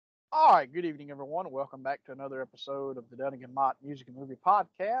All right, good evening, everyone. Welcome back to another episode of the Dungan-Mott Music and Movie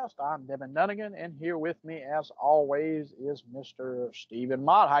Podcast. I'm Devin Dunnigan, and here with me, as always, is Mr. Stephen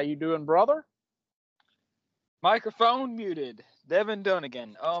Mott. How you doing, brother? Microphone muted. Devin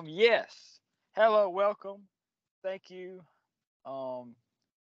Dunnigan. Yes. Hello, welcome. Thank you. Um,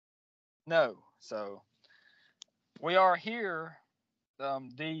 no. So we are here.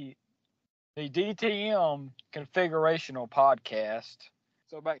 The DTM configurational podcast.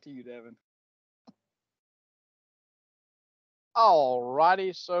 So back to you, Devin. All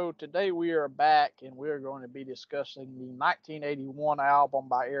righty, so today we are back, and we're going to be discussing the 1981 album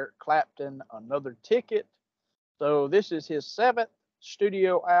by Eric Clapton, Another Ticket. So this is his seventh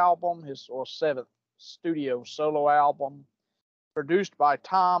studio album, his seventh studio solo album, produced by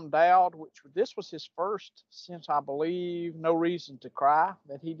Tom Dowd, which this was his first since I believe No Reason to Cry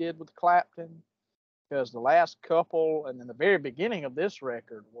that he did with Clapton, because the last couple and then the very beginning of this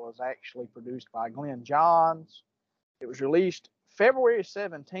record was actually produced by Glenn Johns. It was released February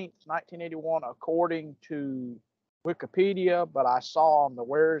 17th, 1981, according to Wikipedia, but I saw on the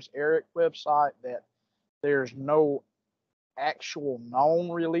Where's Eric website that there's no actual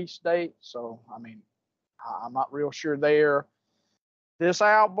known release date. So, I mean, I'm not real sure there. This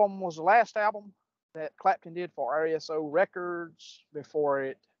album was the last album that Clapton did for RSO Records before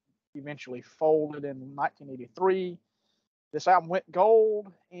it eventually folded in 1983. This album went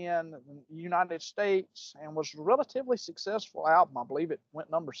gold in the United States and was a relatively successful album. I believe it went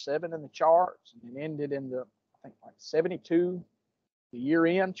number 7 in the charts and it ended in the, I think, like 72, the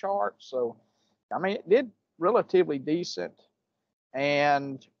year-end chart. So, I mean, it did relatively decent.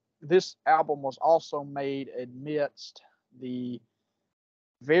 And this album was also made amidst the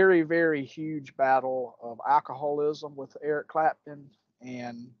very, very huge battle of alcoholism with Eric Clapton.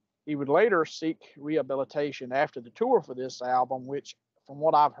 And he would later seek rehabilitation after the tour for this album, which, from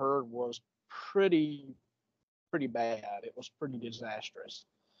what I've heard, was pretty bad. It was pretty disastrous.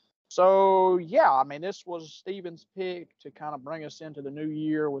 So yeah, I mean, this was Steven's pick to kind of bring us into the new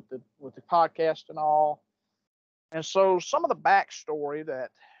year with the podcast and all. And so some of the backstory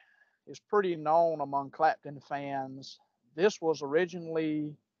that is pretty known among Clapton fans. This was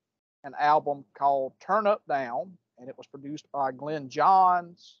originally an album called Turn Up Down, and it was produced by Glenn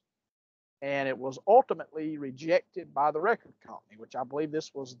Johns, and it was ultimately rejected by the record company, which I believe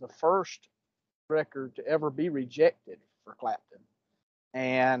this was the first record to ever be rejected for Clapton.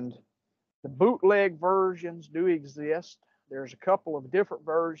 And the bootleg versions do exist. There's a couple of different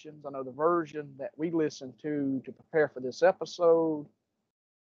versions. I know the version that we listened to prepare for this episode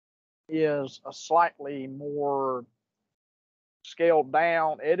is a slightly more scaled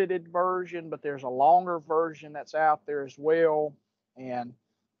down, edited version, but there's a longer version that's out there as well. And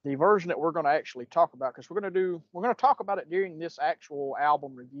the version that we're going to actually talk about, because we're going to talk about it during this actual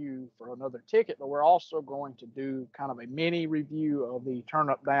album review for Another Ticket, but we're also going to do kind of a mini review of the Turn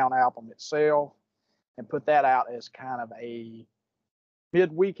Up Down album itself and put that out as kind of a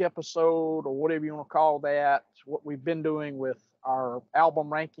midweek episode or whatever you want to call that. What we've been doing with our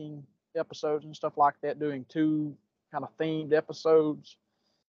album ranking episodes and stuff like that, doing two kind of themed episodes.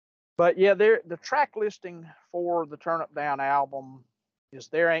 But yeah, the track listing for the Turn Up Down album is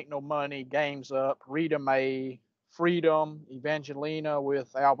There Ain't No Money, Game's Up, Rita Mae, Freedom, Evangelina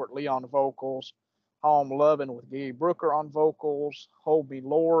with Albert Lee on vocals, Home Lovin' with Gary Brooker on vocals, Hold Me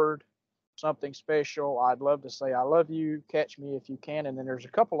Lord, Something Special, I'd Love to Say I Love You, Catch Me If You Can, and then there's a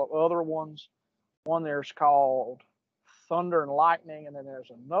couple of other ones. One there's called Thunder and Lightning, and then there's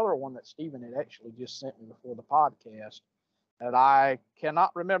another one that Steven had actually just sent me before the podcast that I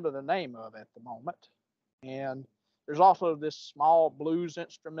cannot remember the name of at the moment. And there's also this small blues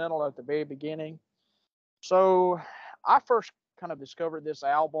instrumental at the very beginning. So I first kind of discovered this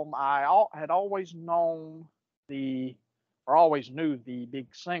album. I had always known always knew the big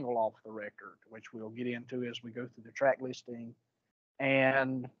single off the record, which we'll get into as we go through the track listing.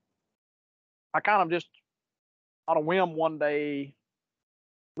 And I kind of just on a whim one day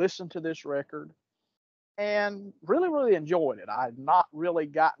listened to this record and really enjoyed it. I had not really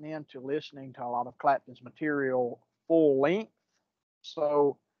gotten into listening to a lot of Clapton's material full length.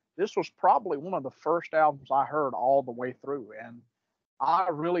 So this was probably one of the first albums I heard all the way through, and I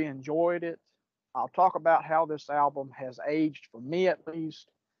really enjoyed it. I'll talk about how this album has aged for me, at least,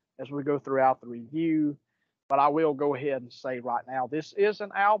 as we go throughout the review. But I will go ahead and say right now, this is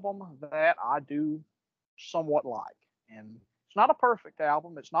an album that I do somewhat like. And it's not a perfect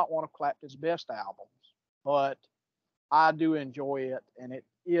album. It's not one of Clapton's best albums, but I do enjoy it. And it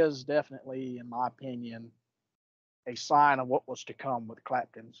is definitely, in my opinion, a sign of what was to come with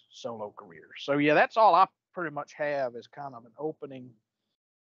Clapton's solo career. So yeah, that's all I pretty much have as kind of an opening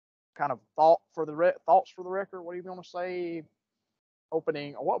kind of thoughts for the record? What do you want to say?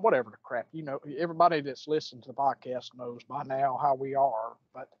 Opening, whatever the crap. Everybody that's listened to the podcast knows by now how we are.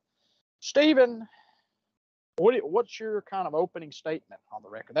 But Stephen, what's your kind of opening statement on the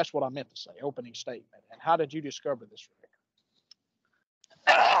record? That's what I meant to say, opening statement. And how did you discover this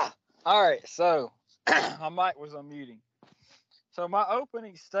record? All right, so my mic was unmuting. So my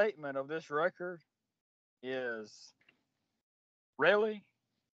opening statement of this record is really,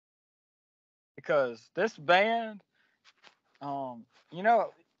 because this band, I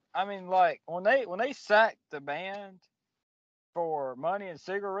mean, like when they sacked the band for Money and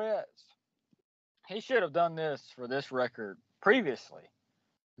Cigarettes, he should have done this for this record previously,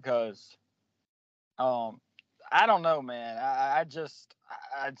 because I don't know, man. I just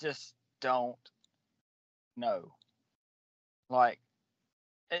don't know. Like,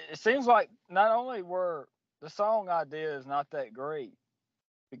 it seems like not only were the song ideas not that great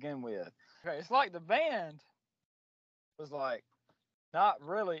to begin with. Okay, it's like the band was like not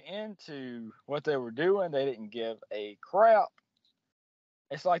really into what they were doing. They didn't give a crap.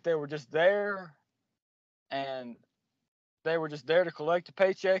 It's like they were just there, and they were just there to collect a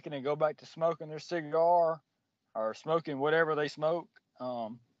paycheck and then go back to smoking their cigar or smoking whatever they smoke. I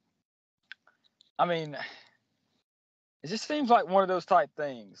mean, it just seems like one of those type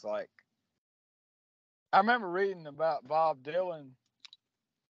things. Like, I remember reading about Bob Dylan,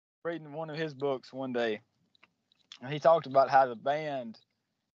 reading one of his books one day, and he talked about how the band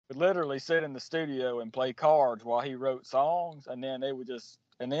would literally sit in the studio and play cards while he wrote songs, and then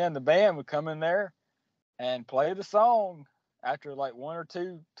the band would come in there and play the song after like one or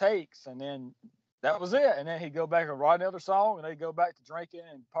two takes, and then that was it. And then he'd go back and write another song, and they'd go back to drinking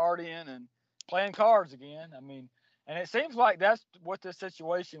and partying and playing cards again. I mean, and it seems like that's what this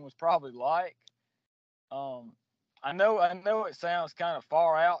situation was probably like. I know it sounds kind of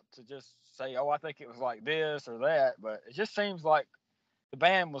far out to just say, oh, I think it was like this or that, but it just seems like the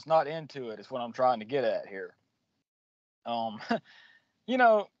band was not into it, is what I'm trying to get at here.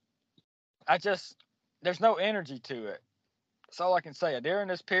 There's no energy to it. That's all I can say. During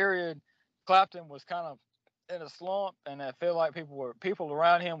this period, Clapton was kind of in a slump, and I feel like people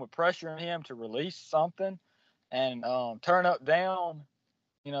around him were pressuring him to release something, and Turn Up Down,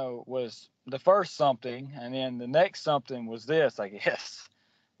 was the first something, and then the next something was this, I guess,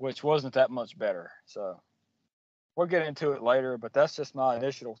 which wasn't that much better. So we'll get into it later, but that's just my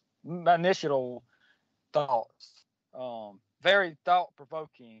initial thoughts. Very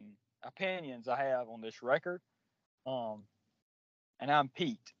thought-provoking opinions I have on this record. And I'm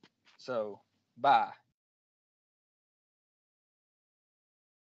Pete. So, bye.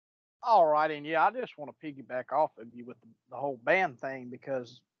 All right, and yeah, I just want to piggyback off of you with the whole band thing,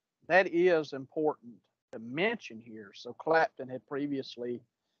 because that is important to mention here. So Clapton had previously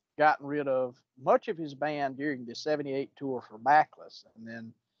gotten rid of much of his band during the 78 tour for Backless, and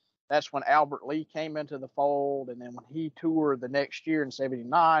then that's when Albert Lee came into the fold, and then when he toured the next year in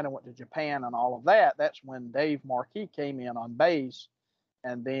 79 and went to Japan and all of that, that's when Dave Marquis came in on bass,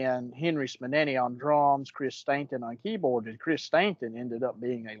 and then Henry Spinetti on drums, Chris Stainton on keyboards. And Chris Stainton ended up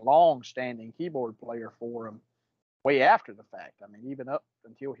being a long-standing keyboard player for him way after the fact. I mean, even up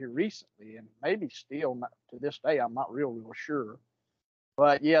until here recently, and maybe still not, to this day, I'm not real sure.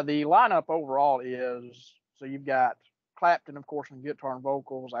 But yeah, the lineup overall is, so you've got Clapton, of course, on guitar and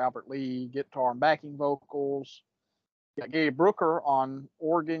vocals, Albert Lee, guitar and backing vocals. You got Gary Brooker on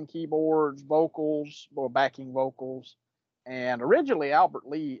organ, keyboards, vocals, or backing vocals. And originally, Albert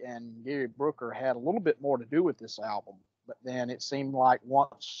Lee and Gary Brooker had a little bit more to do with this album. But then it seemed like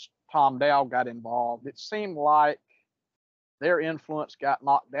once Tom Dowd got involved, it seemed like their influence got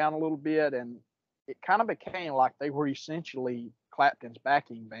knocked down a little bit. And it kind of became like they were essentially Clapton's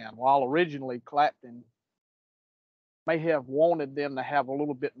backing band, while originally Clapton may have wanted them to have a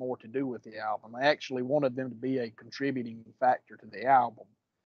little bit more to do with the album. They actually wanted them to be a contributing factor to the album.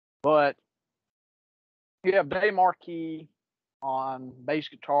 But you have Dave Marquis on bass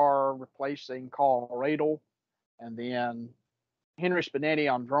guitar replacing Carl Radle, and then Henry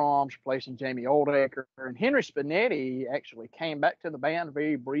Spinetti on drums replacing Jamie Oldacre. And Henry Spinetti actually came back to the band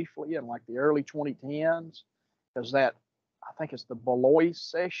very briefly in like the early 2010s, because I think it's the Baloise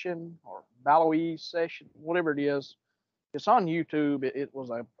session or Baloise session, whatever it is. It's on YouTube. It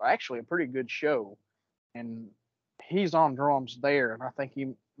was actually a pretty good show, and he's on drums there, and I think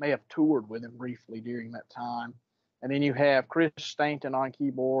he may have toured with him briefly during that time. And then you have Chris Stainton on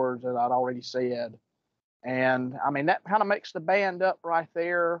keyboards, as I'd already said. And I mean, that kind of makes the band up right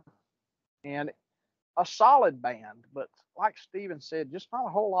there, and a solid band, but like Steven said, just not a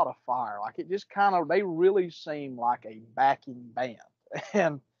whole lot of fire. Like, it just they really seem like a backing band.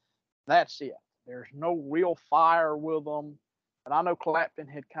 And That's it. There's no real fire with them. But I know Clapton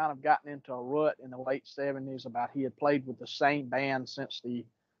had kind of gotten into a rut in the late 70s about he had played with the same band since the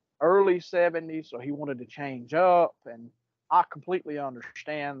early 70s, so he wanted to change up. And I completely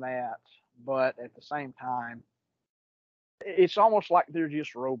understand that. But at the same time, it's almost like they're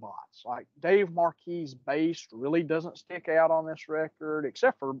just robots. Like Dave Marquis's bass really doesn't stick out on this record,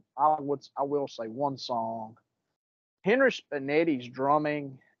 except for I will say one song. Henry Spinetti's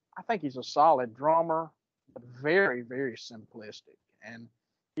drumming, I think he's a solid drummer, but very, very simplistic. And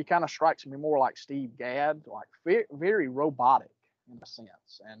he kind of strikes me more like Steve Gadd, like very robotic in a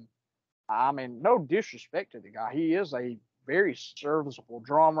sense. And I mean, no disrespect to the guy. He is a very serviceable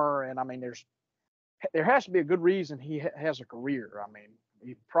drummer. And I mean, there has to be a good reason he has a career. I mean,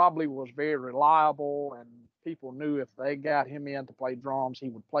 he probably was very reliable, and people knew if they got him in to play drums,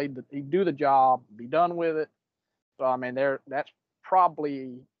 he'd do the job, be done with it. So I mean, that's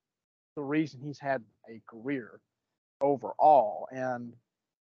probably the reason he's had a career overall. And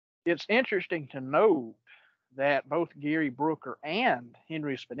it's interesting to note that both Gary Brooker and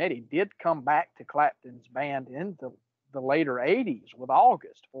Henry Spinetti did come back to Clapton's band in the later 80s with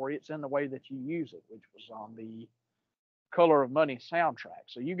August for It's in the Way That You Use It, which was on the Color of Money soundtrack.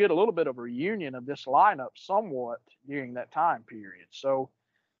 So you get a little bit of a reunion of this lineup somewhat during that time period. So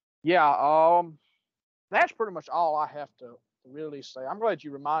yeah, that's pretty much all I have to really say. I'm glad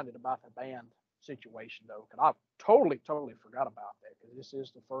you reminded about the band situation though, because I totally forgot about that, because this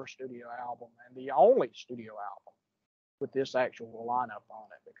is the first studio album and the only studio album with this actual lineup on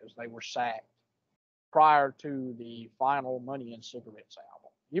it, because they were sacked prior to the final Money and Cigarettes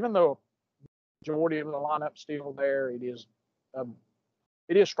album. Even though majority of the lineup still there, it is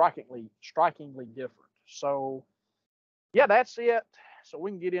strikingly different. So yeah, that's it. So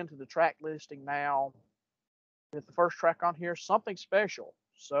we can get into the track listing now with the first track on here, Something Special.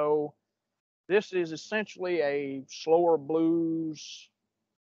 So this is essentially a slower blues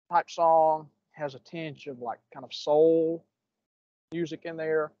type song, has a tinge of like kind of soul music in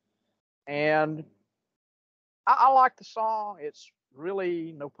there. And I like the song. It's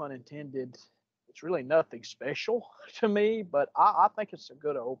really, no pun intended, it's really nothing special to me, but I think it's a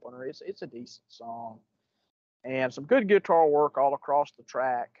good opener. It's a decent song. And some good guitar work all across the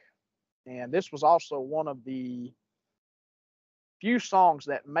track. And this was also one of the few songs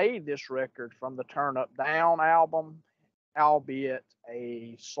that made this record from the Turn Up Down album, albeit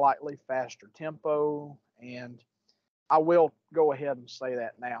a slightly faster tempo. And I will go ahead and say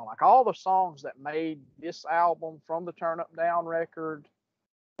that now. Like all the songs that made this album from the Turn Up Down record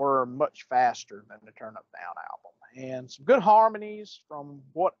were much faster than the Turn Up Down album. And some good harmonies from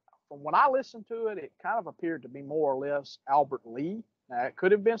when I listened to it, it kind of appeared to be more or less Albert Lee. Now, it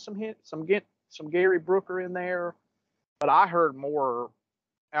could have been some Gary Brooker in there, but I heard more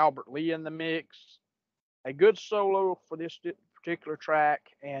Albert Lee in the mix. A good solo for this particular track,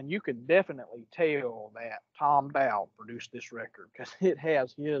 and you could definitely tell that Tom Dowd produced this record because it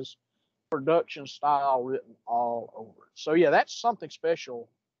has his production style written all over it. So yeah, that's Something Special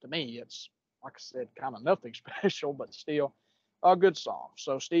to me. It's, like I said, kind of nothing special, but still a good song.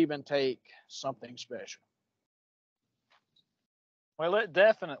 So Stephen, take Something Special. Well, it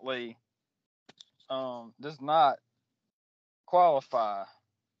definitely does not qualify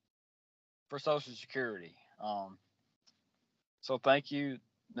for Social Security. So thank you.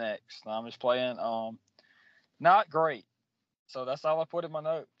 Next, I'm just playing. Not great. So that's all I put in my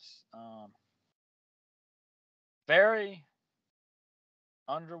notes. Very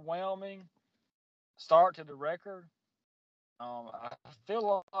underwhelming start to the record. I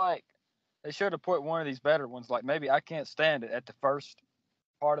feel like they should have put one of these better ones, like maybe I Can't Stand It, at the first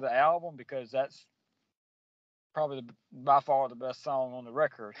part of the album, because that's probably by far the best song on the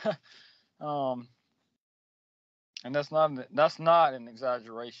record. And that's not an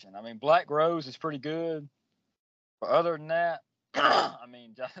exaggeration. I mean, Black Rose is pretty good, but other than that, I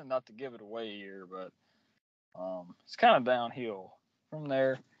mean, not to give it away here, but it's kind of downhill from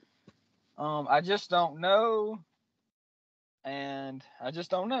there. I just don't know, and I just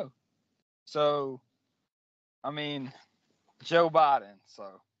don't know. So, I mean, Joe Biden.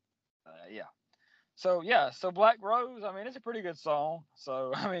 So, yeah. So Black Rose, I mean, it's a pretty good song.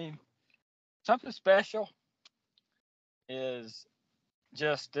 So, I mean, Something Special is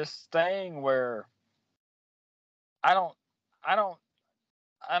just this thing where I don't know.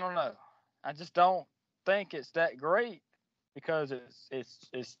 I just don't think it's that great because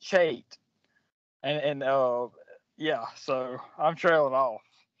it's Chait. And yeah, so I'm trailing off.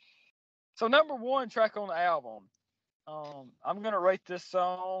 So number one track on the album, I'm gonna rate this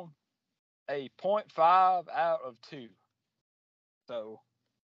song a 0.5 out of 2. So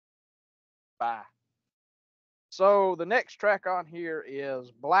Bye. So the next track on here is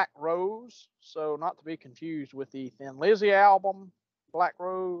Black Rose. So not to be confused with the Thin Lizzy album, Black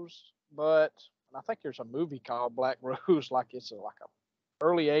Rose, but I think there's a movie called Black Rose, like it's like a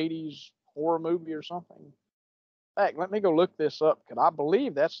early '80s horror movie or something. In fact, let me go look this up because I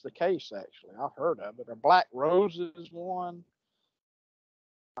believe that's the case. Actually, I've heard of it. Or Black Roses one.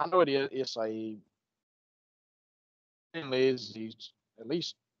 I know it is. It's a Thin Lizzy's at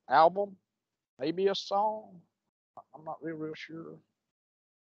least album, maybe a song. I'm not real sure.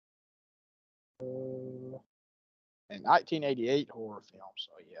 In 1988 horror film.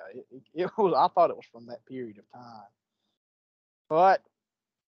 So yeah, it was. I thought it was from that period of time. But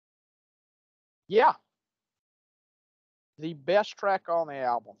yeah, the best track on the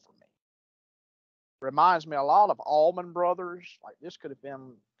album for me reminds me a lot of Allman Brothers. Like this could have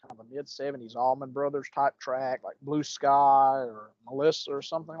been kind of a mid '70s Allman Brothers type track, like Blue Sky or Melissa or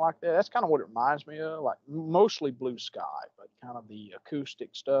something like that. That's kind of what it reminds me of. Like mostly Blue Sky, but kind of the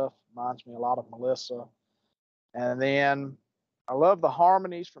acoustic stuff reminds me a lot of Melissa. And then I love the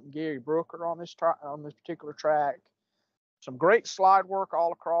harmonies from Gary Brooker on this particular track. Some great slide work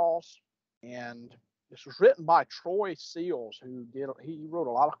all across, and this was written by Troy Seals, he wrote a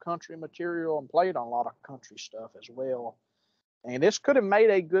lot of country material and played on a lot of country stuff as well. And this could have made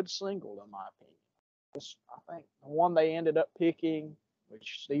a good single, in my opinion. This, I think, the one they ended up picking,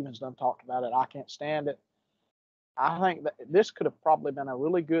 which Steven's done talked about it, I Can't Stand It. I think that this could have probably been a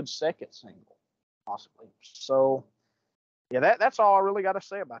really good second single, possibly. So yeah, that's all I really got to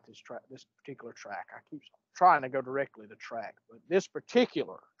say about this particular track. I keep trying to go directly to track, but this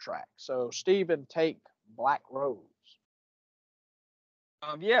particular track. So, Stephen, take Black Rose.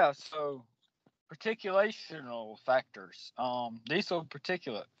 Yeah, so particulational factors. Diesel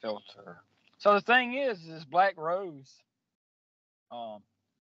particulate filter. So the thing is Black Rose, um,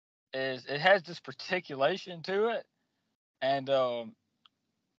 is it has this particulation to it, and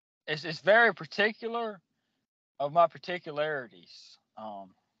it's very particular of my particularities.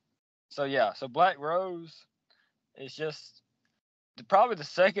 So yeah, so Black Rose is just probably the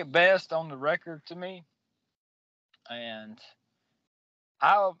second best on the record to me, and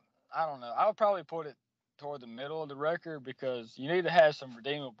I don't know. I would probably put it toward the middle of the record because you need to have some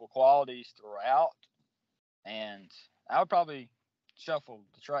redeemable qualities throughout, and I would probably shuffle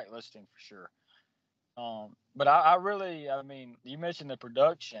the track listing for sure. But I really, I mean, you mentioned the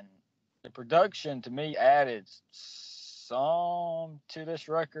production. The production to me added some to this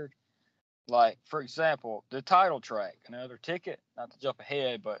record. Like, for example, the title track, Another Ticket. Not to jump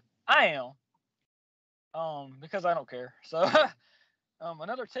ahead, but I am. Because I don't care. So,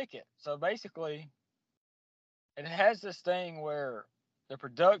 Another Ticket. So basically, it has this thing where the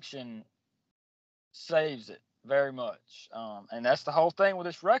production saves it very much. And that's the whole thing with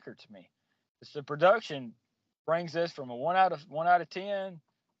this record to me. It's the production brings this from a 1 out of 10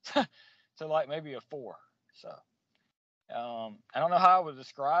 to like maybe a 4. So I don't know how I would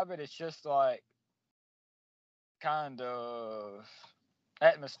describe it. It's just like kind of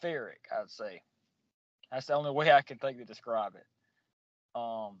atmospheric, I'd say. That's the only way I can think to describe it.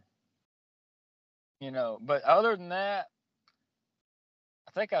 But other than that,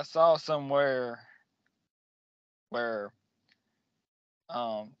 I think I saw somewhere where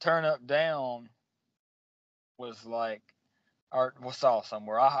Turn Up Down was like, or was saw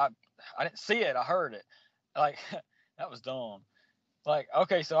somewhere. I didn't see it. I heard it. Like that was dumb. Like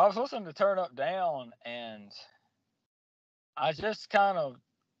okay, so I was listening to Turn Up Down, and I just kind of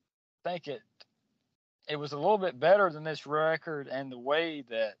think it was a little bit better than this record, and the way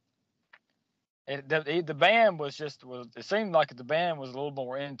that the band was it seemed like the band was a little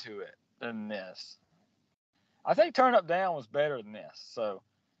more into it than this. I think Turn Up Down was better than this. So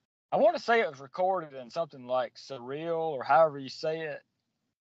I want to say it was recorded in something like Surreal or however you say it,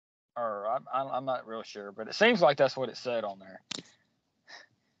 or I'm not real sure, but it seems like that's what it said on there.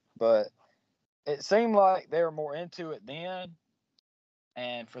 But it seemed like they were more into it then,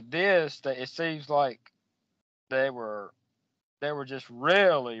 and for this, it seems like they were just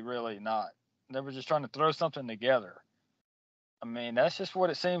really, really not. They were just trying to throw something together. I mean, that's just what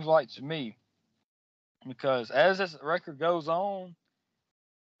it seems like to me. Because as this record goes on,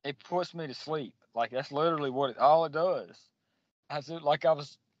 it puts me to sleep. Like that's literally all it does. Like I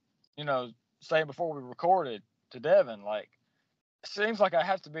was, saying before we recorded to Devin, like it seems like I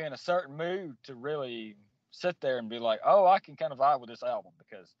have to be in a certain mood to really sit there and be like, oh, I can kind of vibe with this album,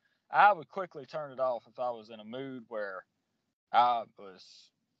 because I would quickly turn it off if I was in a mood where I was,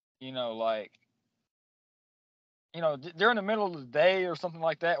 like, during the middle of the day or something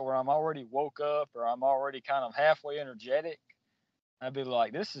like that, where I'm already woke up or I'm already kind of halfway energetic. I'd be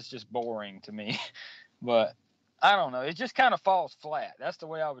like, this is just boring to me. But I don't know. It just kind of falls flat. That's the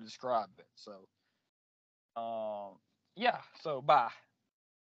way I would describe it. So, yeah. So bye.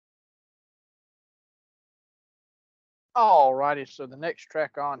 Alrighty, so the next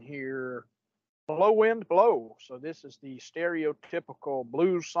track on here, Blow Wind Blow. So this is the stereotypical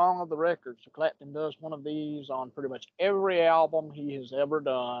blues song of the record. So Clapton does one of these on pretty much every album he has ever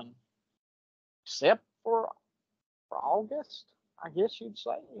done, except for August, I guess you'd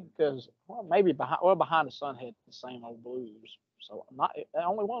say, because well, maybe Behind the Sun had the same old blues. So not the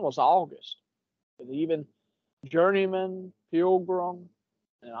only one was August. But even Journeyman, Pilgrim,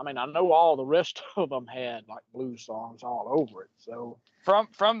 and I mean I know all the rest of them had like blues songs all over it. So From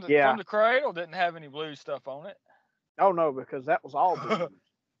yeah, the Cradle didn't have any blues stuff on it. oh no, because that was all blues.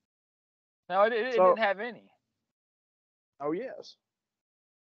 No, it So didn't have any. oh yes.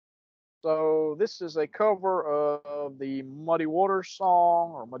 So this is a cover of the Muddy Waters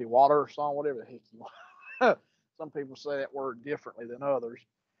song or Muddy Water song, whatever the heck you want. Some people say that word differently than others.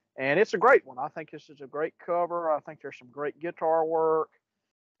 And it's a great one. I think this is a great cover. I think there's some great guitar work,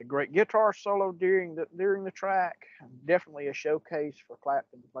 a great guitar solo during the track. Definitely a showcase for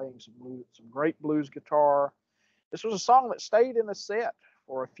Clapton playing some great blues guitar. This was a song that stayed in the set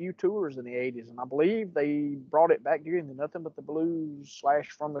for a few tours in the 80s, and I believe they brought it back during the Nothing But the Blues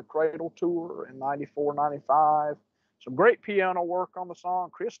 / From the Cradle tour in 94, 95. Some great piano work on the song.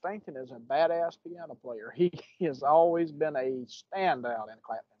 Chris Stanton is a badass piano player. He has always been a standout in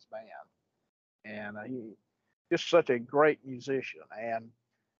Clapton's band, and he just such a great musician. And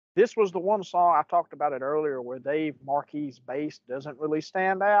this was the one song I talked about it earlier where Dave Marquis's bass doesn't really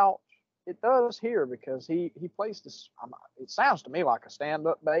stand out. It does here because he plays this. It sounds to me like a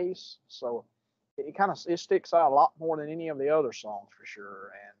stand-up bass, so it sticks out a lot more than any of the other songs for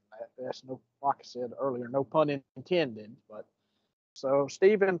sure. And that's no, like I said earlier, no pun intended. But so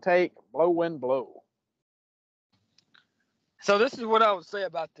Stephen, take Blow Wind Blow. So this is what I would say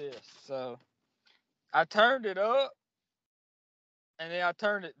about this. So I turned it up, and then I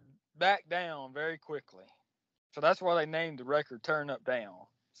turned it back down very quickly. So that's why they named the record "Turn Up Down."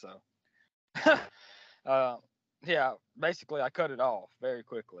 So, uh, yeah, basically I cut it off very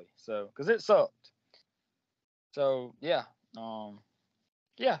quickly. So because it sucked. So yeah,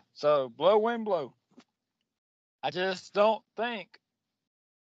 yeah. So Blow Wind Blow. I just don't think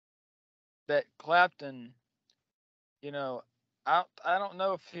that Clapton, you know, I don't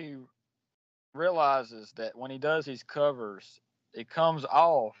know if he realizes that when he does these covers, it comes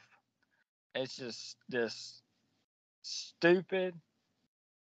off. It's just this stupid,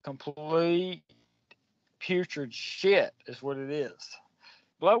 complete, putrid shit is what it is.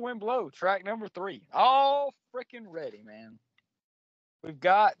 Blow Wind Blow, track number 3. All freaking ready, man. We've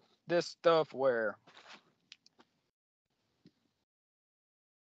got this stuff where,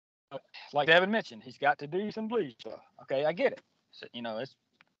 like Devin mentioned, he's got to do some blues stuff. Okay, I get it. So, it's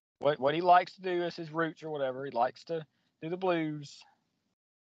what he likes to do is his roots or whatever. He likes to do the blues.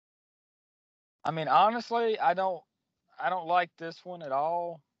 I mean, honestly, I don't like this one at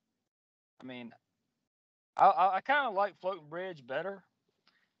all. I mean, I kind of like Floating Bridge better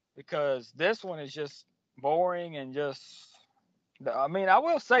because this one is just boring and just. I mean, I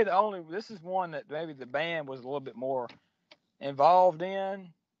will say this is one that maybe the band was a little bit more involved in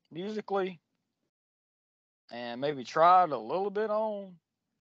musically and maybe tried a little bit on.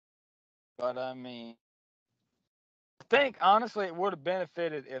 But I mean, I think honestly it would have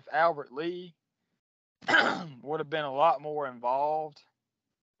benefited if Albert Lee would have been a lot more involved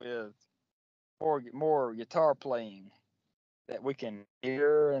with more guitar playing that we can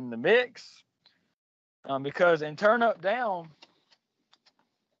hear in the mix. Because in Turn Up Down,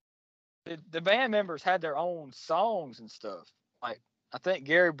 the band members had their own songs and stuff. Like I think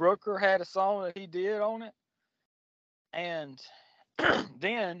Gary Brooker had a song that he did on it, and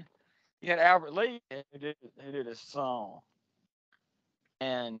then you had Albert Lee who did a song,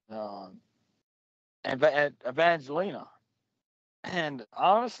 and Evangelina, and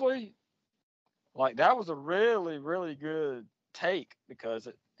honestly, like that was a really really good take because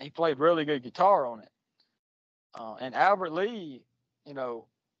he played really good guitar on it, and Albert Lee, you know,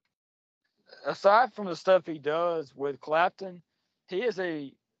 aside from the stuff he does with Clapton, he is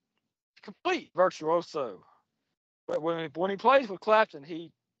a complete virtuoso. But when he plays with Clapton,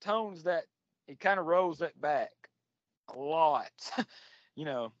 he tones that, he kind of rolls that back a lot, you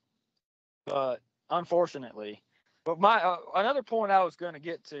know. But unfortunately, but my another point I was going to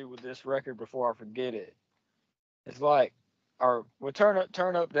get to with this record before I forget it is like, or with Turn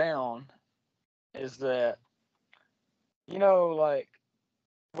Up Down, is that like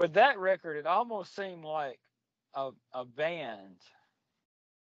with that record, it almost seemed like a band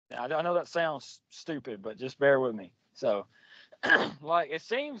I know that sounds stupid, but just bear with me. So, like, it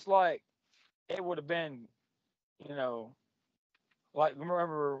seems like it would have been, you know, like,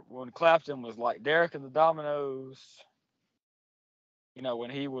 remember when Clapton was like Derek and the Dominoes, when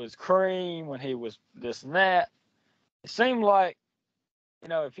he was Cream, when he was this and that. It seemed like,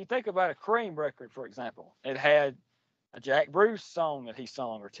 if you think about a Cream record, for example, it had a Jack Bruce song that he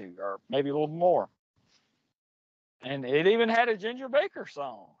sung or two, or maybe a little more. And it even had a Ginger Baker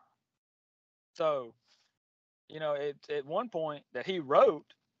song. So, it at one point that he wrote,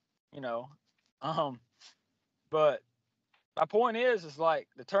 you know, but my point is like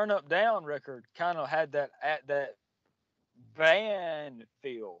the Turn Up Down record kind of had that band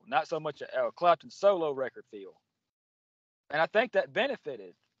feel, not so much a Clapton solo record feel. And I think that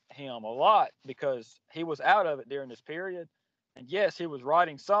benefited him a lot because he was out of it during this period. And yes, he was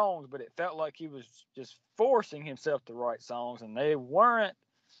writing songs, but it felt like he was just forcing himself to write songs, and they weren't,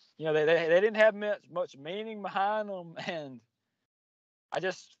 they didn't have much meaning behind them. And I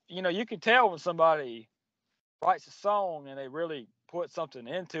just, you can tell when somebody writes a song and they really put something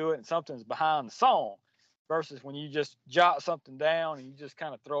into it and something's behind the song versus when you just jot something down and you just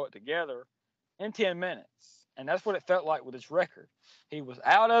kind of throw it together in 10 minutes. And that's what it felt like with this record. He was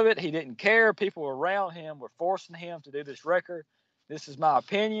out of it. He didn't care. People around him were forcing him to do this record. This is my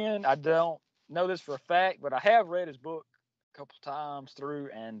opinion. I don't know this for a fact, but I have read his book a couple times through,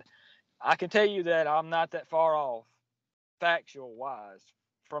 and I can tell you that I'm not that far off factual wise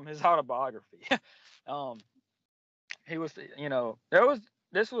from his autobiography. He was,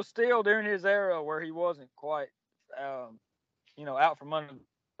 this was still during his era where he wasn't quite, out from under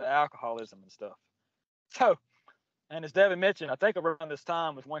the alcoholism and stuff. So, and as Devin mentioned, I think around this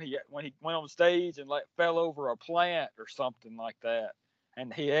time was when he went on stage and like fell over a plant or something like that,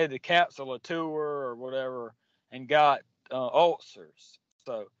 and he had to cancel a tour or whatever and got ulcers.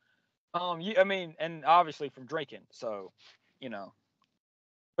 So, and obviously from drinking. So,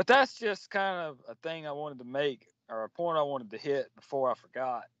 but that's just kind of a thing I wanted to make, or a point I wanted to hit before I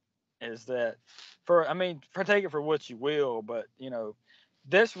forgot, is that take it for what you will, but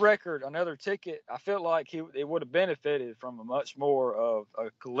this record, Another Ticket, I feel like it would have benefited from a much more of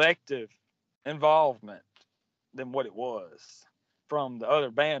a collective involvement than what it was from the other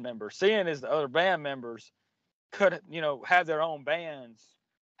band members. Seeing as the other band members could, have their own bands,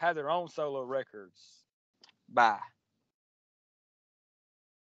 have their own solo records. Bye.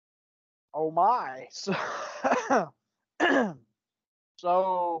 Oh my.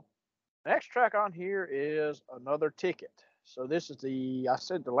 So next track on here is Another Ticket. So this is the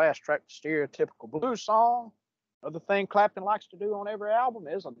last track, the stereotypical blues song. Another thing Clapton likes to do on every album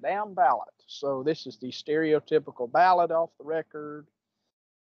is a damn ballad. So this is the stereotypical ballad off the record.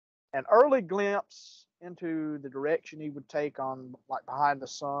 An early glimpse into the direction he would take on like Behind the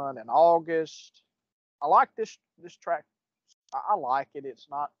Sun in August. I like this track. I like it. It's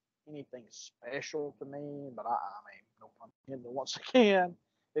not anything special to me, but I mean, no pun intended once again.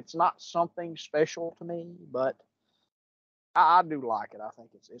 It's not something special to me, but I do like it. I think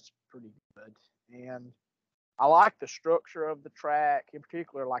it's pretty good. And I like the structure of the track, in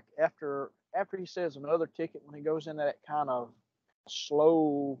particular, like after he says Another Ticket, when he goes into that kind of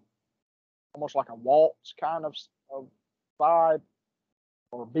slow, almost like a waltz kind of vibe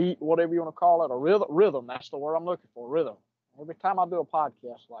or beat, whatever you want to call it, or rhythm. That's the word I'm looking for, rhythm. Every time I do a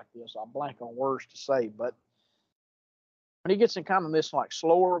podcast like this, I blank on words to say, but when he gets in kind of this like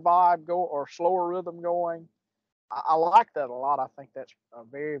slower vibe or slower rhythm going, I like that a lot. I think that's a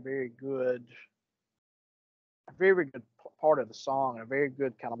very, very good part of the song, a very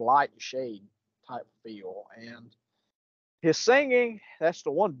good kind of light and shade type feel. And his singing, that's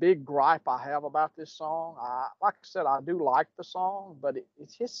the one big gripe I have about this song. Like I said, I do like the song, but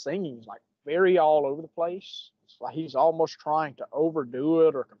it's his singing is like very all over the place. It's like he's almost trying to overdo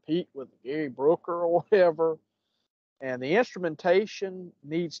it or compete with Gary Brooker or whatever. And the instrumentation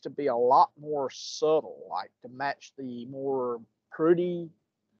needs to be a lot more subtle, like to match the more pretty.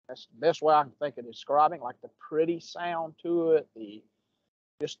 That's the best way I can think of describing, like the pretty sound to it, the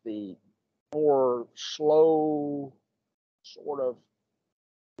more slow, sort of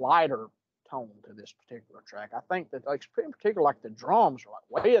lighter tone to this particular track. I think that, like, in particular, like the drums are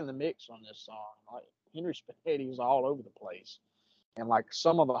like way in the mix on this song. Like Henry Spaghetti's all over the place. And like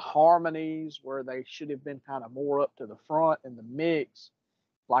some of the harmonies where they should have been kind of more up to the front in the mix,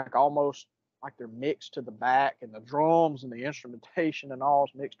 like almost like they're mixed to the back, and the drums and the instrumentation and all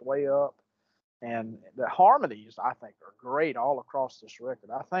is mixed way up. And the harmonies, I think, are great all across this record.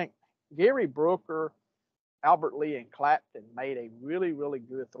 I think Gary Brooker, Albert Lee, and Clapton made a really, really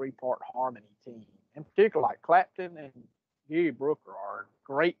good three-part harmony team. In particular, like Clapton and Huey Brooker are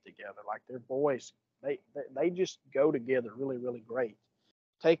great together. Like their voice, they just go together really, really great.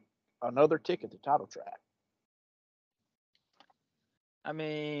 Take Another Ticket, the title track. I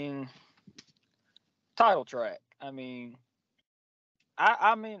mean, title track. I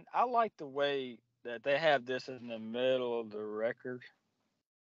like the way that they have this in the middle of the record.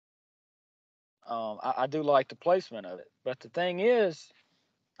 I do like the placement of it, but the thing is,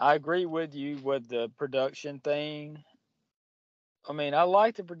 I agree with you with the production thing. I mean, I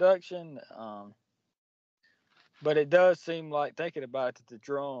like the production, but it does seem like, thinking about it, that the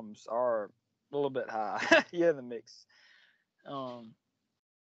drums are a little bit high. Yeah, the mix. Um,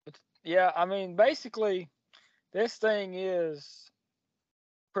 but yeah, I mean, basically, this thing is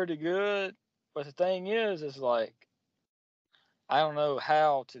pretty good, but the thing is like, I don't know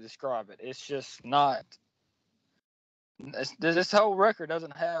how to describe it. It's just not. This whole record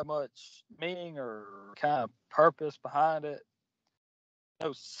doesn't have much meaning or kind of purpose behind it.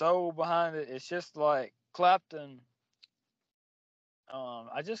 No soul behind it. It's just like Clapton.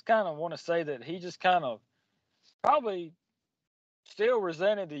 I just kind of want to say that he just kind of probably still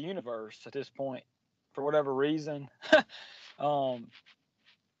resented the universe at this point for whatever reason. um,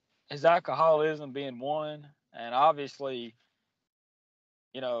 his alcoholism being one, and obviously,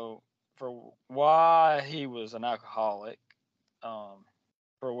 for why he was an alcoholic, for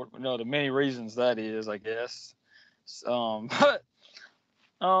the many reasons that is, I guess. But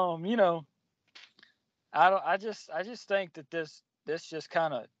you know, I don't. I just think that this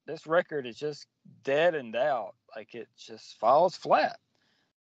record is just deadened out. Like, it just falls flat.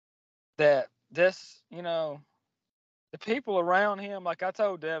 That the people around him, like I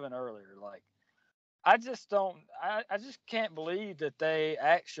told Devin earlier, like, I just can't believe that the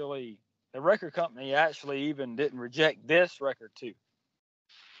record company actually even didn't reject this record too,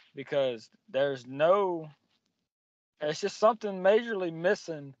 because it's just something majorly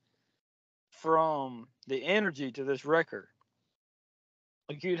missing from the energy to this record.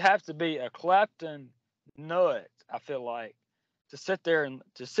 Like, you'd have to be a Clapton nut, I feel like, to sit there and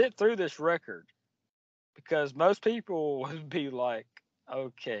to sit through this record, because most people would be like,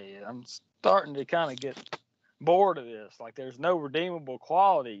 okay, I'm starting to kind of get bored of this. Like, there's no redeemable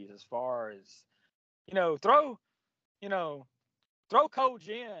qualities as far as, you know, throw, you know, throw Cold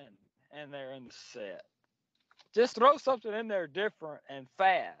Gin in there in the set. Just throw something in there different and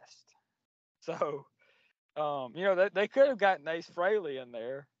fast. So, they could have gotten Ace Frehley in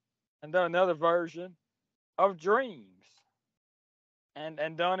there and done another version of Dreams,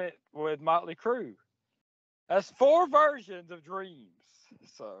 and done it with Motley Crue. That's 4 versions of Dreams.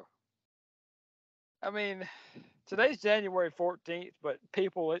 So, I mean, today's January 14th, but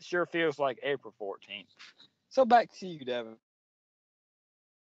people, it sure feels like April 14th. So back to you, Devin.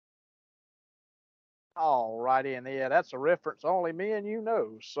 All righty, and yeah, that's a reference only me and you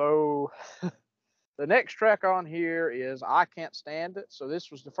know. So the next track on here is I Can't Stand It. So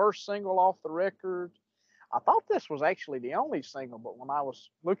this was the first single off the record. I thought this was actually the only single, but when I was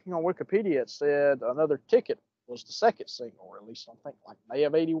looking on Wikipedia, it said Another Ticket was the second single, or at least I think like May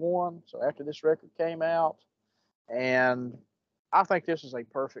of '81. So after this record came out, and I think this is a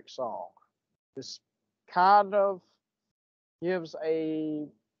perfect song. This kind of gives a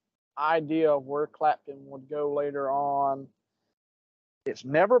idea of where Clapton would go later on. It's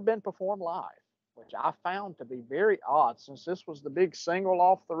never been performed live, which I found to be very odd. Since this was the big single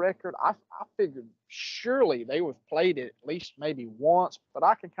off the record, I figured surely they would have played it at least maybe once, but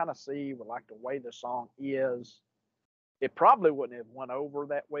I can kind of see with like the way the song is, it probably wouldn't have went over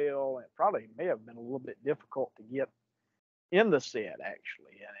that well. It probably may have been a little bit difficult to get in the set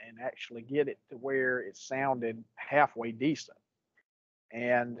actually, and actually get it to where it sounded halfway decent.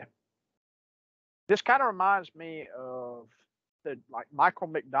 And this kind of reminds me of the like Michael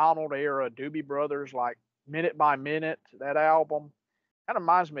McDonald era Doobie Brothers, like Minute by Minute, that album. Kind of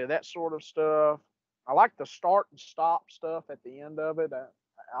reminds me of that sort of stuff. I like the start and stop stuff at the end of it.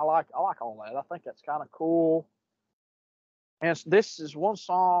 I like all that. I think that's kind of cool. And this is one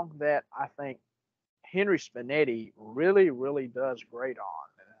song that I think Henry Spinetti really, really does great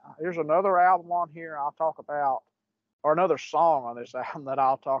on. There's another album on here I'll talk about, or another song on this album that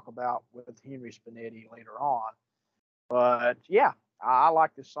I'll talk about with Henry Spinetti later on. But yeah, I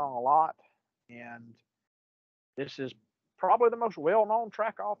like this song a lot, and this is probably the most well-known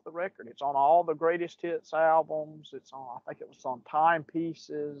track off the record. It's on all the greatest hits albums. It's on, I think it was on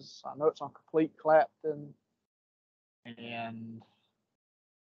Timepieces. I know it's on Complete Clapton, and I'm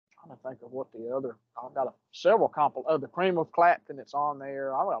trying to think of what the other. I've got several the Cream of Clapton. It's on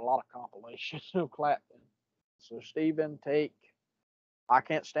there. I've got a lot of compilations of Clapton. So Stephen, take I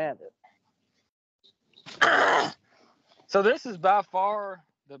Can't Stand It. So this is by far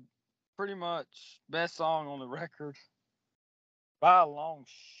the pretty much best song on the record by a long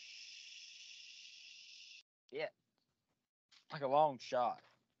shit, like a long shot,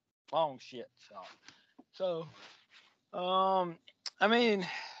 long shit shot. So, I mean,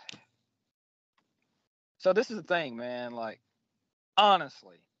 so this is the thing, man. Like,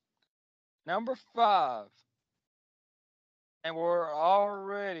 honestly, number 5, and we're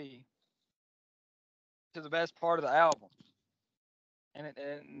already to the best part of the album, and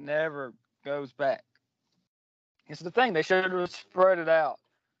it never goes back. It's the thing, they should have spread it out,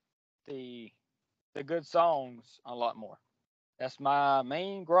 the good songs a lot more. That's my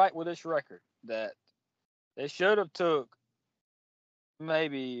main gripe with this record, that they should have took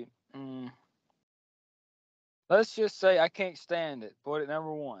maybe, let's just say I Can't Stand It, put it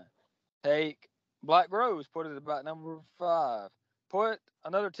number 1. Take Black Rose, put it about number 5. Put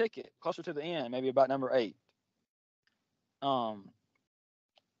Another Ticket closer to the end, maybe about number 8.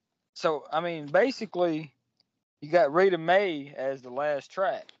 So I mean, basically, you got Rita Mae as the last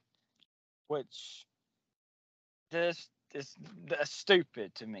track, which just that's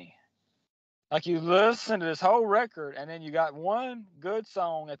stupid to me. Like, you listen to this whole record, and then you got one good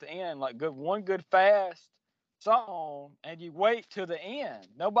song at the end, like one good fast song, and you wait to the end.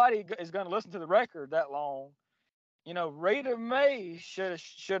 Nobody is going to listen to the record that long. You know, Rita Mae should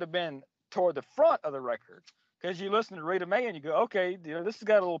have been toward the front of the record, because you listen to Rita Mae and you go, okay, you know, this has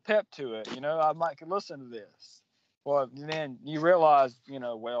got a little pep to it. You know, I might could listen to this. Well, then you realize, you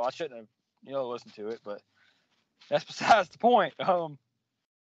know, well, I shouldn't have, you know, listened to it, but that's besides the point.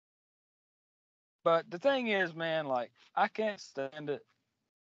 But the thing is, man, like, I can't stand it.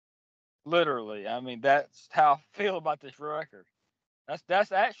 Literally, I mean, that's how I feel about this record.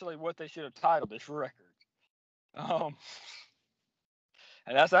 That's actually what they should have titled this record. And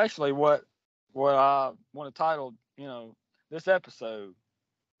that's actually what I want to title, you know, this episode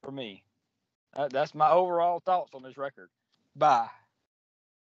for me. That's my overall thoughts on this record. Bye.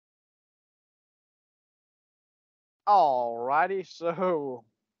 Alrighty, so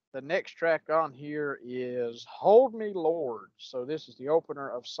the next track on here is Hold Me Lord. So this is the opener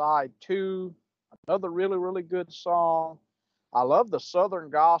of side 2. Another really, really good song. I love the Southern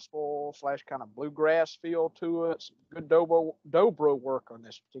gospel / kind of bluegrass feel to it. Some good dobro work on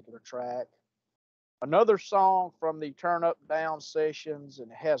this particular track. Another song from the Turn Up Down sessions,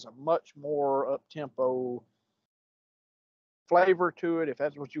 and it has a much more up-tempo flavor to it, if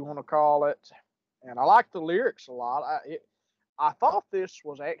that's what you want to call it. And I like the lyrics a lot. I thought this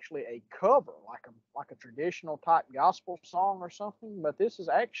was actually a cover, like a traditional type gospel song or something, but this is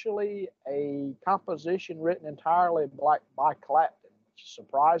actually a composition written entirely by Clapton, which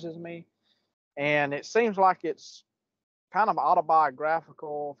surprises me. And it seems like it's kind of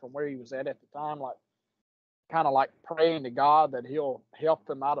autobiographical from where he was at the time, like kind of like praying to God that He'll help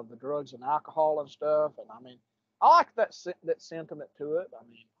them out of the drugs and alcohol and stuff. And I mean, I like that sentiment to it. I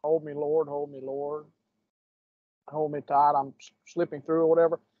mean, hold me, Lord, hold me, Lord, hold me tight. I'm slipping through or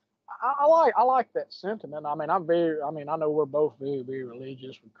whatever. I like that sentiment. I mean, I know we're both very, very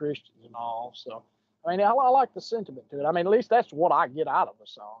religious, we're Christians and all. So, I mean, I like the sentiment to it. I mean, at least that's what I get out of the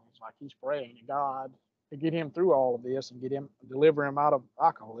song. It's like he's praying to God to get him through all of this and deliver him out of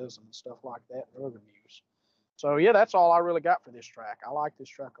alcoholism and stuff like that, drug abuse. So yeah, that's all I really got for this track. I like this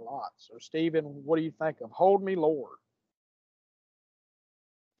track a lot. So Steven, what do you think of Hold Me Lord?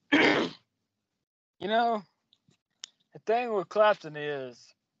 You know, the thing with Clapton is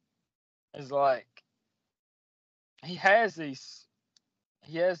like he has these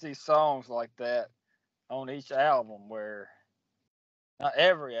songs like that on each album, where not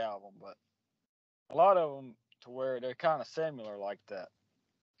every album, but a lot of them, to where they're kind of similar like that.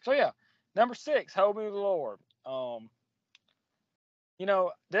 So yeah, number 6, Hold Me the Lord. You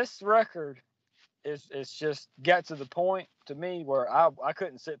know, this record is just got to the point to me where I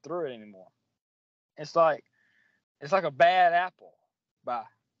couldn't sit through it anymore. It's like a bad apple. Bye.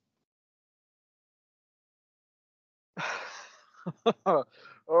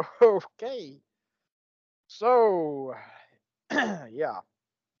 Okay. So yeah.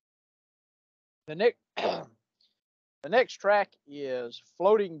 The next the next track is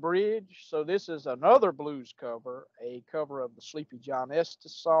Floating Bridge. So this is another blues cover, a cover of the Sleepy John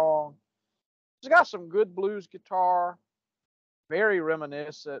Estes song. It's got some good blues guitar, very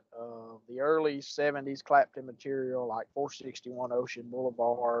reminiscent of the early 70s Clapton material, like 461 Ocean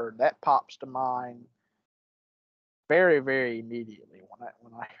Boulevard. That pops to mind very, very immediately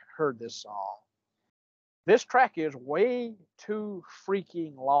when I heard this song. This track is way too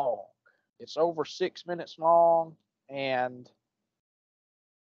freaking long. It's over 6 minutes long, and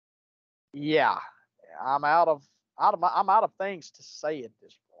yeah, I'm out of I'm out of things to say at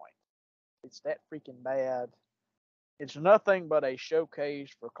this point. It's that freaking bad. It's nothing but a showcase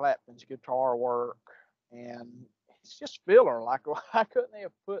for Clapton's guitar work, and it's just filler. Like, why couldn't they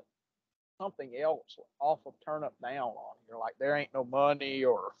have put something else off of Turn Up Down on here? Like, There Ain't No Money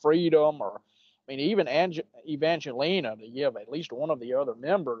or Freedom, or I mean, even Evangelina, to give at least one of the other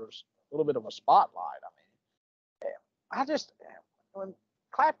members a little bit of a spotlight. I mean, I just, when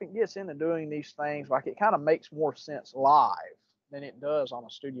Clapton gets into doing these things, like, it kind of makes more sense live than it does on a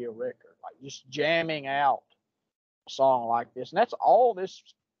studio record. Like, just jamming out a song like this, and that's all this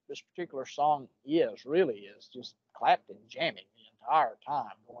particular song is just Clapton jamming the entire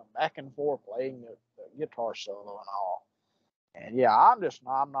time, going back and forth, playing the guitar solo and all. And yeah, I'm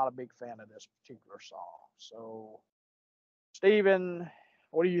not a big fan of this particular song. So, Steven,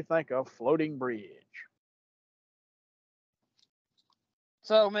 what do you think of Floating Bridge?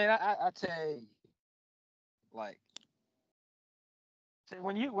 So, man, I tell you, like,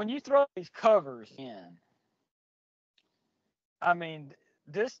 when you throw these covers in, I mean,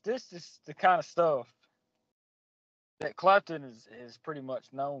 this is the kind of stuff that Clapton is pretty much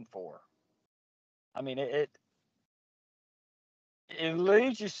known for. I mean, it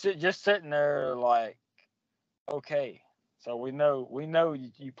leaves you just sitting there like, okay, so we know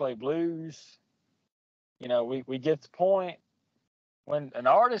you play blues. You know, we get the point. When an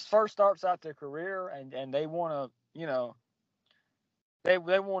artist first starts out their career and they want to, you know, they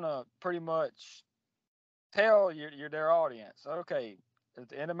want to pretty much tell their audience, okay, at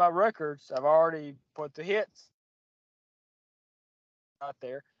the end of my records, I've already put the hits out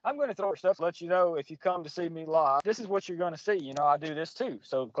there. I'm going to throw stuff to let you know if you come to see me live, this is what you're going to see. You know, I do this too.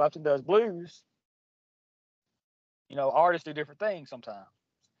 So Clapton does blues. You know, artists do different things sometimes.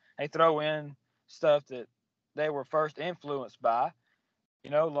 They throw in stuff that they were first influenced by. You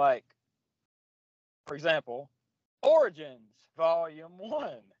know, like, for example, Origins, Volume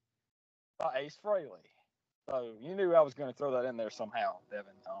 1 by Ace Frehley. So you knew I was going to throw that in there somehow,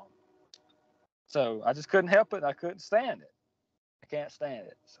 Devin. So I just couldn't help it. I couldn't stand it. I can't stand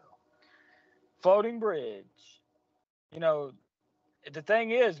it. So, Floating Bridge. You know, the thing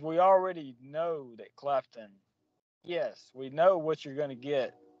is, we already know that Clapton, yes, we know what you're going to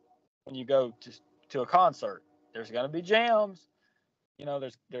get when you go to a concert. There's going to be jams. You know,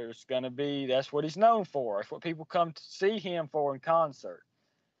 there's going to be, that's what he's known for. That's what people come to see him for in concert.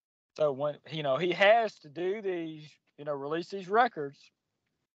 So when, you know, he has to do these, you know, release these records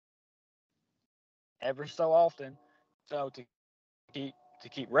every so often. So to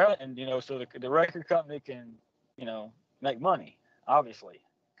keep relevant, you know, so the record company can, you know, make money, obviously,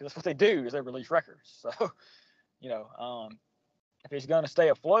 because that's what they do is they release records. So, you know, if he's going to stay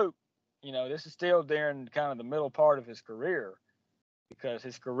afloat, you know, this is still during kind of the middle part of his career, because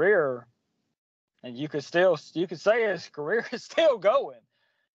his career, and you could say his career is still going.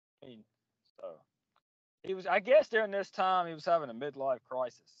 I mean, so he was, I guess, during this time he was having a midlife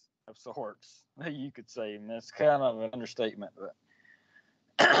crisis of sorts. You could say, and that's kind of an understatement, but.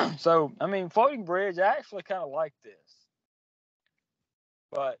 So, I mean, Floating Bridge, I actually kind of like this.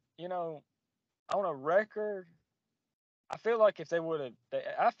 But, you know, on a record, I feel like if they would have,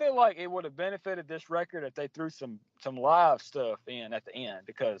 I feel like it would have benefited this record if they threw some live stuff in at the end,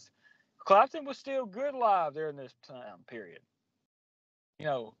 because Clapton was still good live during this time period. You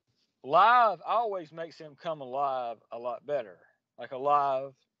know, live always makes him come alive a lot better, like a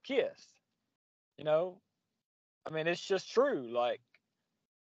live Kiss. You know, I mean, it's just true. Like,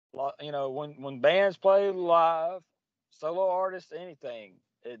 you know, when bands play live, solo artists, anything,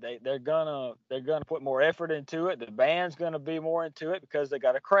 they're gonna put more effort into it. The band's gonna be more into it because they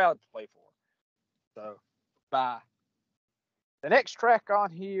got a crowd to play for. So, bye. The next track on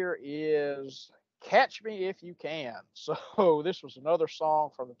here is Catch Me If You Can. So this was another song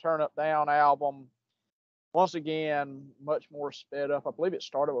from the Turn Up Down album. Once again, much more sped up. I believe it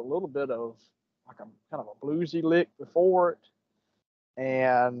started with a little bit of like a kind of a bluesy lick before it.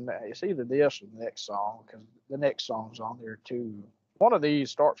 And it's either this or the next song, because the next song's on there too. One of these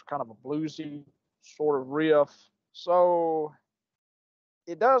starts with kind of a bluesy sort of riff. So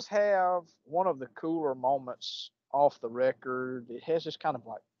it does have one of the cooler moments off the record. It has this kind of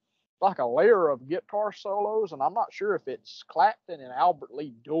like a layer of guitar solos, and I'm not sure if it's Clapton and Albert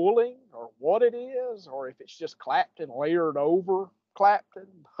Lee dueling or what it is, or if it's just Clapton layered over Clapton,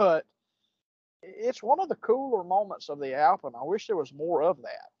 but it's one of the cooler moments of the album. I wish there was more of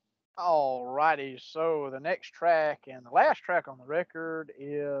that. Alrighty, so the next track and the last track on the record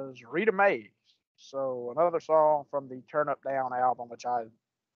is Rita Mays. So another song from the Turn Up Down album, which I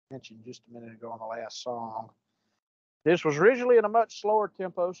mentioned just a minute ago on the last song. This was originally in a much slower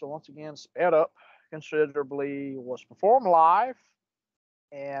tempo, so once again sped up considerably, was performed live,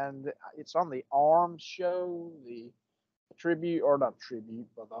 and it's on the Arms show, the tribute, or not tribute,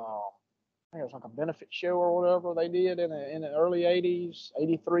 but I think it was like a benefit show or whatever they did in the early 80s,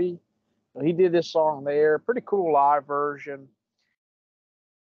 83. So he did this song there. Pretty cool live version.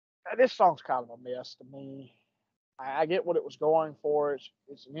 This song's kind of a mess to me. I get what it was going for.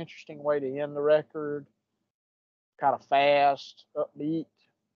 It's an interesting way to end the record. Kind of fast, upbeat.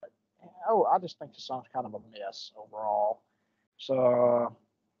 Oh, I just think the song's kind of a mess overall. So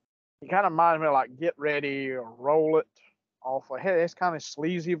it kind of reminds me of like Get Ready or Roll It off of, hey, it's kind of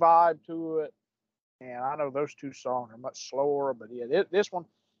sleazy vibe to it. And I know those two songs are much slower, but yeah, this one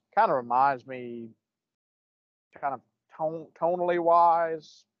kind of reminds me, kind of tonally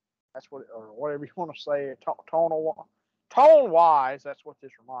wise. That's what, or whatever you want to say, tone wise. That's what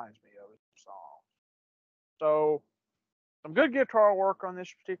this reminds me of. This song. So some good guitar work on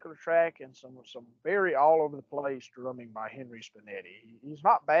this particular track, and some very all over the place drumming by Henry Spinetti. He's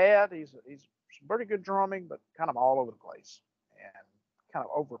not bad. He's some pretty good drumming, but kind of all over the place and kind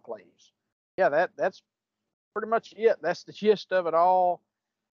of overplays. Yeah, that's pretty much it. That's the gist of it all.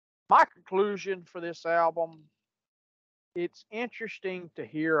 My conclusion for this album: it's interesting to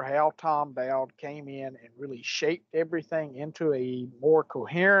hear how Tom Dowd came in and really shaped everything into a more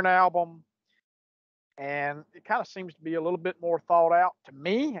coherent album. And it kind of seems to be a little bit more thought out to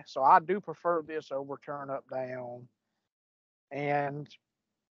me. So I do prefer this over Turn Up Down. And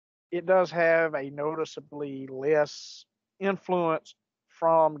it does have a noticeably less influence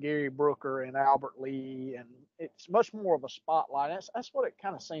from Gary Brooker and Albert Lee. And it's much more of a spotlight. That's what it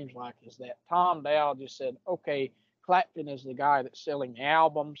kind of seems like, is that Tom Dowd just said, okay, Clapton is the guy that's selling the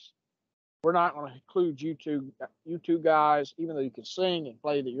albums. We're not going to include you two guys, even though you can sing and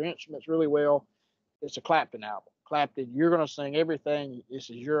play your instruments really well. It's a Clapton album. Clapton, you're going to sing everything.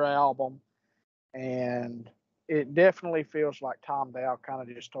 This is your album. And it definitely feels like Tom Dowd kind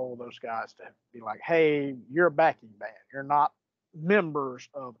of just told those guys to be like, hey, you're a backing band. You're not members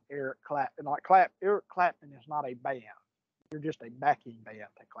of Eric Clapton. Like Eric Clapton is not a band. You're just a backing band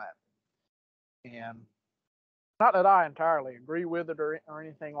to Clapton. And not that I entirely agree with it or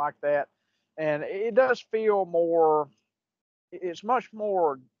anything like that. And it does feel more, it's much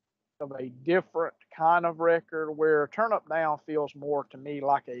more of a different kind of record, where Turn Up Down feels more to me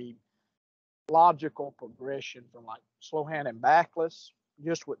like a logical progression from like Slow Hand and Backless,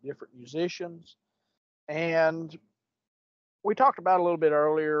 just with different musicians. And we talked about a little bit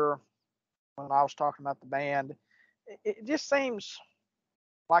earlier when I was talking about the band. It just seems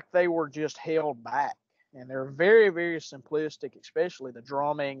like they were just held back, and they're very, very simplistic, especially the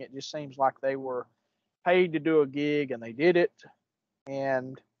drumming. It just seems like they were paid to do a gig and they did it.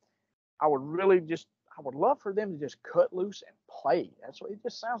 And I would love for them to just cut loose and play. That's what it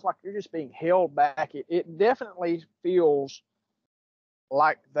just sounds like. You're just being held back. It definitely feels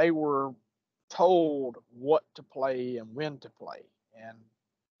like they were told what to play and when to play. And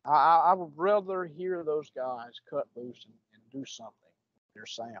I would rather hear those guys cut loose and do something with their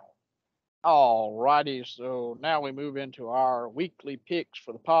sound. All righty. So now we move into our weekly picks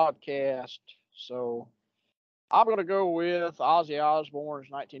for the podcast. So I'm going to go with Ozzy Osbourne's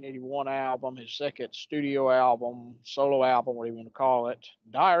 1981 album, his second studio album, solo album, whatever you want to call it,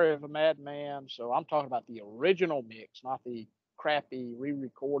 Diary of a Madman. So I'm talking about the original mix, not the crappy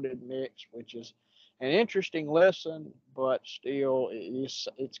re-recorded mix, which is an interesting listen, but still it's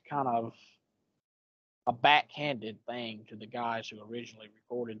kind of a backhanded thing to the guys who originally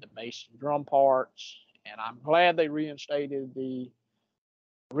recorded the bass and drum parts. And I'm glad they reinstated the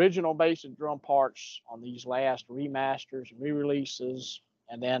original bass and drum parts on these last remasters and re-releases.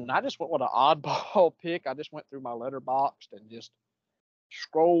 And then I just went with an oddball pick. I just went through my Letterboxd and just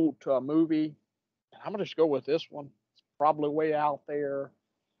scrolled to a movie. And I'm gonna just go with this one. It's probably way out there.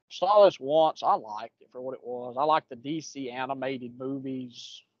 Saw this once. I liked it for what it was. I like the DC animated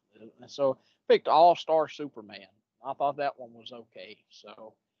movies, and so picked All Star Superman. I thought that one was okay.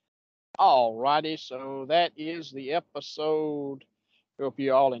 So, all righty. So that is the episode. Hope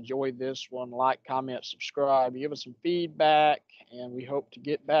you all enjoyed this one. Like, comment, subscribe, give us some feedback, and we hope to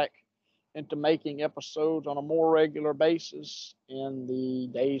get back into making episodes on a more regular basis in the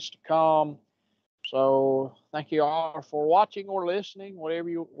days to come. So thank you all for watching or listening, whatever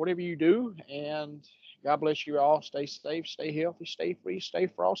you do, and God bless you all. Stay safe, stay healthy, stay free, stay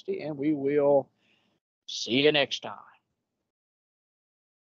frosty, and we will see you next time.